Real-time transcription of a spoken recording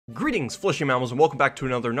Greetings, Fleshy Mammals, and welcome back to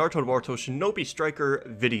another Naruto Shinobi Striker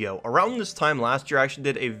video. Around this time last year, I actually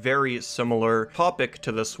did a very similar topic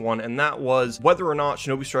to this one, and that was whether or not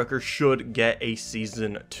Shinobi Striker should get a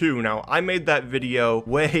Season 2. Now, I made that video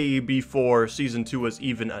way before Season 2 was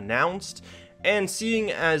even announced, and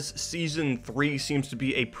seeing as Season 3 seems to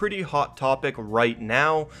be a pretty hot topic right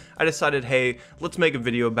now, I decided, hey, let's make a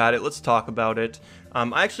video about it, let's talk about it.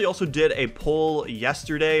 I actually also did a poll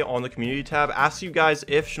yesterday on the community tab asking you guys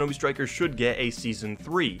if Shinobi Striker should get a Season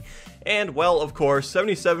 3. And, well, of course,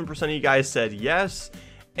 77% of you guys said yes,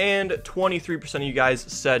 and 23% of you guys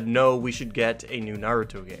said no, we should get a new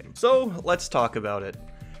Naruto game. So, let's talk about it.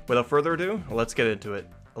 Without further ado, let's get into it.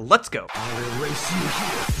 Let's go! I'll erase you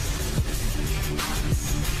here.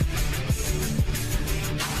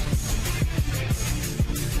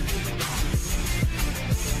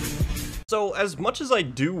 So, as much as I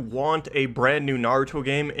do want a brand new Naruto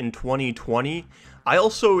game in 2020, I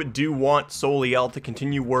also do want Soliel to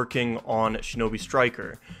continue working on Shinobi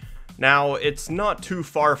Striker. Now, it's not too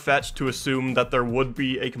far-fetched to assume that there would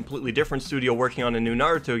be a completely different studio working on a new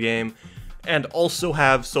Naruto game, and also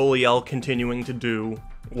have Soliel continuing to do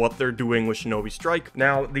what they're doing with Shinobi Striker.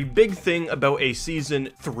 Now, the big thing about a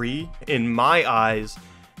Season 3, in my eyes,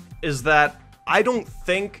 is that I don't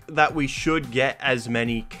think that we should get as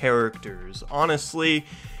many characters. Honestly,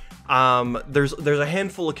 there's a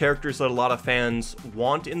handful of characters that a lot of fans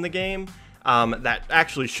want in the game, that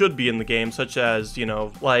actually should be in the game, such as, you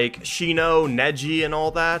know, like Shino, Neji, and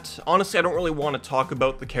all that. Honestly, I don't really want to talk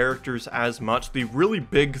about the characters as much. The really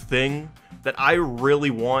big thing that I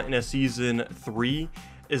really want in a Season 3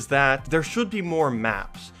 is that there should be more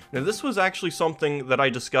maps. Now, this was actually something that I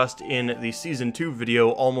discussed in the Season 2 video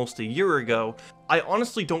almost a year ago. I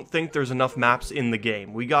honestly don't think there's enough maps in the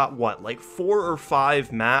game. We got, what, like 4 or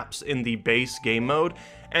 5 maps in the base game mode?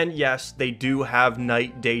 And yes, they do have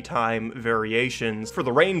night-daytime variations. For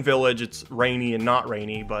the Rain Village, it's rainy and not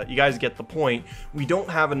rainy, but you guys get the point. We don't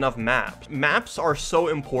have enough maps. Maps are so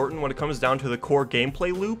important when it comes down to the core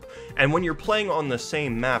gameplay loop, and when you're playing on the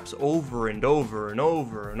same maps over and over and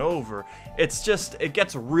over and over, it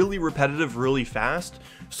gets really repetitive really fast.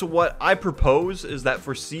 So what I propose is that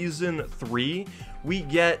for Season 3, we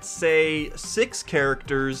get, say, 6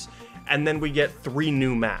 characters, and then we get 3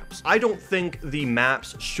 new maps. I don't think the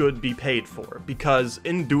maps should be paid for, because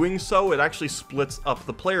in doing so, it actually splits up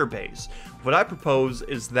the player base. What I propose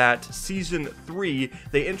is that Season 3,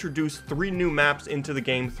 they introduce 3 new maps into the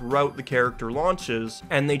game throughout the character launches,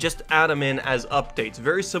 and they just add them in as updates,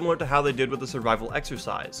 very similar to how they did with the survival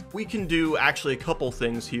exercise. We can do actually a couple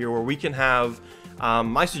things here where we can have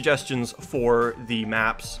my suggestions for the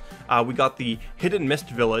maps. We got the Hidden Mist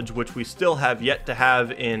Village, which we still have yet to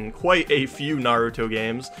have in quite a few Naruto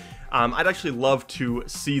games. I'd actually love to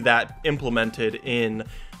see that implemented in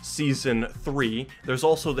Season 3. There's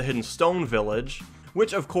also the Hidden Stone Village,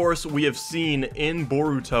 which of course we have seen in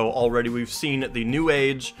Boruto already. We've seen the New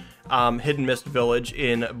Age Hidden Mist Village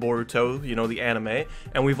in Boruto, you know, the anime,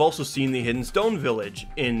 and we've also seen the Hidden Stone Village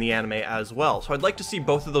in the anime as well. So I'd like to see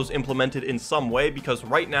both of those implemented in some way, because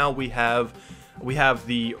right now we have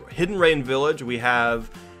the Hidden Rain Village, we have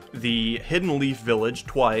the Hidden Leaf Village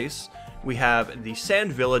twice, we have the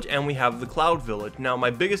Sand Village, and we have the Cloud Village. Now, my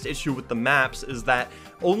biggest issue with the maps is that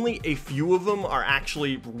only a few of them are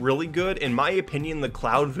actually really good. In my opinion, the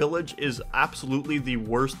Cloud Village is absolutely the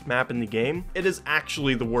worst map in the game. It is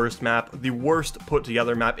actually the worst map, the worst put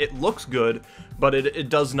together map. It looks good, but it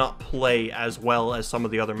does not play as well as some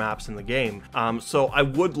of the other maps in the game. So I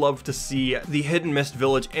would love to see the Hidden Mist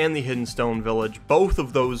Village and the Hidden Stone Village. Both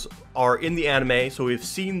of those are in the anime, so we've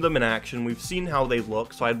seen them in action, we've seen how they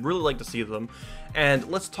look, so I'd really like to see them. And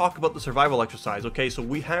let's talk about the survival exercise. Okay, so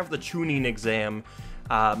we have the Chunin exam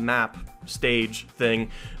map stage thing.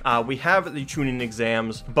 We have the Chunin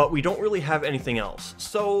exams, but we don't really have anything else.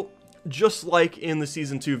 So just like in the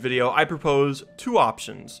Season 2 video, I propose 2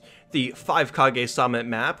 options. The 5 Kage Summit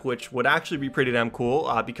map, which would actually be pretty damn cool,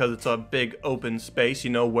 because it's a big open space, you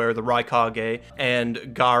know, where the Raikage and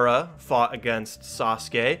Gaara fought against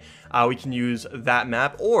Sasuke. We can use that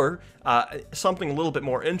map, or something a little bit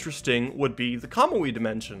more interesting would be the Kamui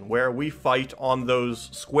dimension, where we fight on those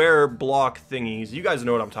square block thingies. You guys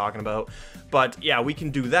know what I'm talking about. But yeah, we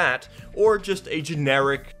can do that, or just a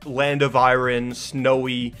generic Land of Iron,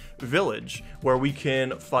 snowy village, where we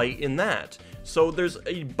can fight in that. So there's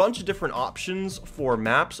a bunch of different options for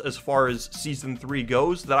maps as far as Season 3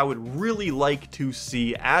 goes that I would really like to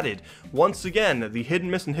see added. Once again, the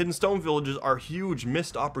Hidden Mist and Hidden Stone villages are huge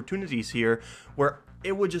missed opportunities here, where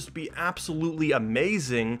it would just be absolutely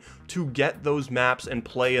amazing to get those maps and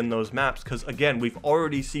play in those maps, because again, we've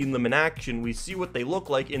already seen them in action, we see what they look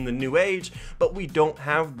like in the new age, but we don't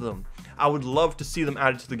have them. I would love to see them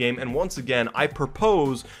added to the game, and once again, I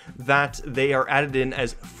propose that they are added in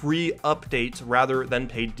as free updates rather than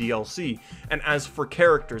paid DLC. And as for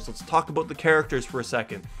characters, let's talk about the characters for a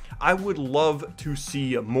second. I would love to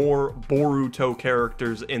see more Boruto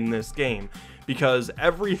characters in this game, because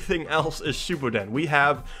everything else is Shippuden. We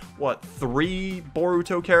have, what, 3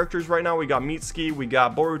 Boruto characters right now? We got Mitsuki, we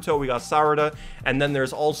got Boruto, we got Sarada, and then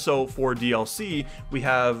there's also, for DLC, we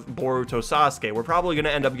have Boruto Sasuke. We're probably going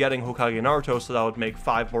to end up getting Hokage Naruto, so that would make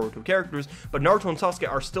 5 Boruto characters, but Naruto and Sasuke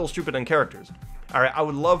are still Shippuden characters. Alright, I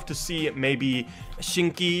would love to see maybe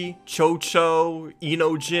Shinki, Chocho,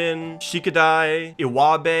 Inojin, Shikadai,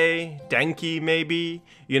 Iwabe, Denki maybe,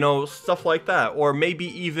 you know, stuff like that. Or maybe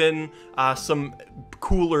even some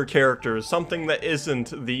cooler characters, something that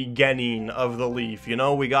isn't the genin of the leaf, you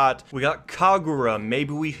know? We got Kagura,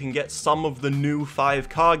 maybe we can get some of the new 5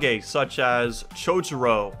 Kage, such as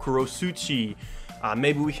Chocho, Kurosuchi,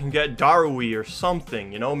 maybe we can get Darui or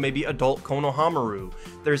something, you know, maybe adult Konohamaru.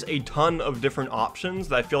 There's a ton of different options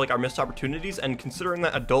that I feel like are missed opportunities, and considering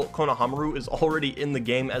that adult Konohamaru is already in the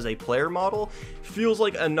game as a player model, feels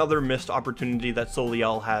like another missed opportunity that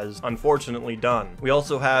Soliel has unfortunately done. We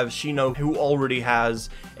also have Shino, who already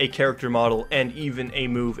has a character model and even a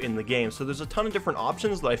move in the game, so there's a ton of different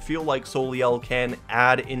options that I feel like Soliel can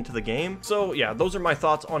add into the game. So yeah, those are my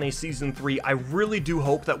thoughts on a Season 3. I really do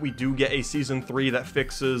hope that we do get a Season 3 that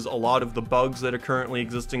fixes a lot of the bugs that are currently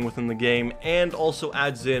existing within the game, and also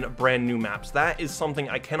adds in brand new maps. That is something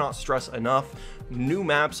I cannot stress enough. New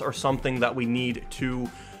maps are something that we need to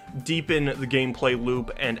deepen the gameplay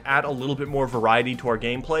loop and add a little bit more variety to our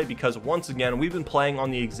gameplay, because once again, we've been playing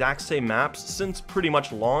on the exact same maps since pretty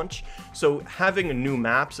much launch, so having new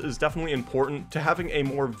maps is definitely important to having a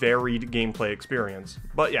more varied gameplay experience.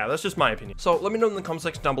 But yeah, that's just my opinion. So let me know in the comment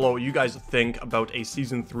section down below what you guys think about a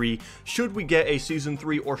Season 3. Should we get a Season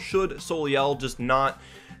 3, or should Soliel just not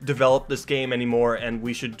develop this game anymore and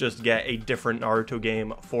we should just get a different Naruto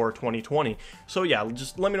game for 2020? So yeah,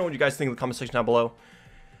 just let me know what you guys think in the comment section down below.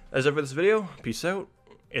 That's it for this video. Peace out.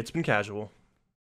 It's been casual.